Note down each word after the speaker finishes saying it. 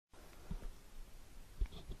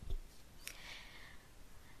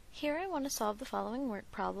Here I want to solve the following work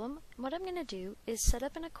problem. What I'm going to do is set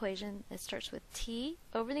up an equation that starts with t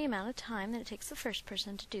over the amount of time that it takes the first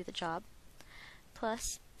person to do the job,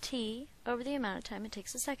 plus t over the amount of time it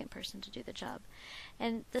takes the second person to do the job.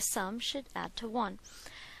 And the sum should add to 1.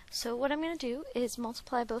 So what I'm going to do is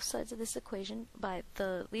multiply both sides of this equation by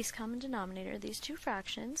the least common denominator, these two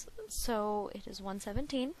fractions. So it is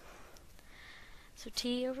 117. So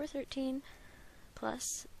t over 13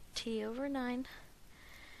 plus t over 9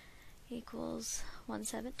 equals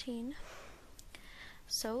 117.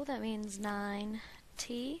 So that means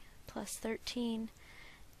 9t plus 13t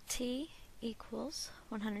equals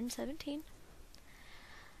 117.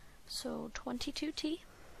 So 22t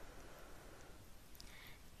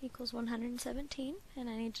equals 117, and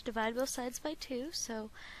I need to divide both sides by 2, so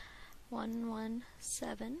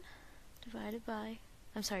 117 divided by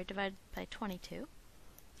 22.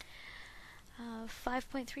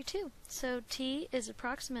 5.32. So t is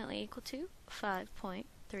approximately equal to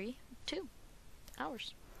 5.32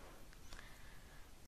 hours.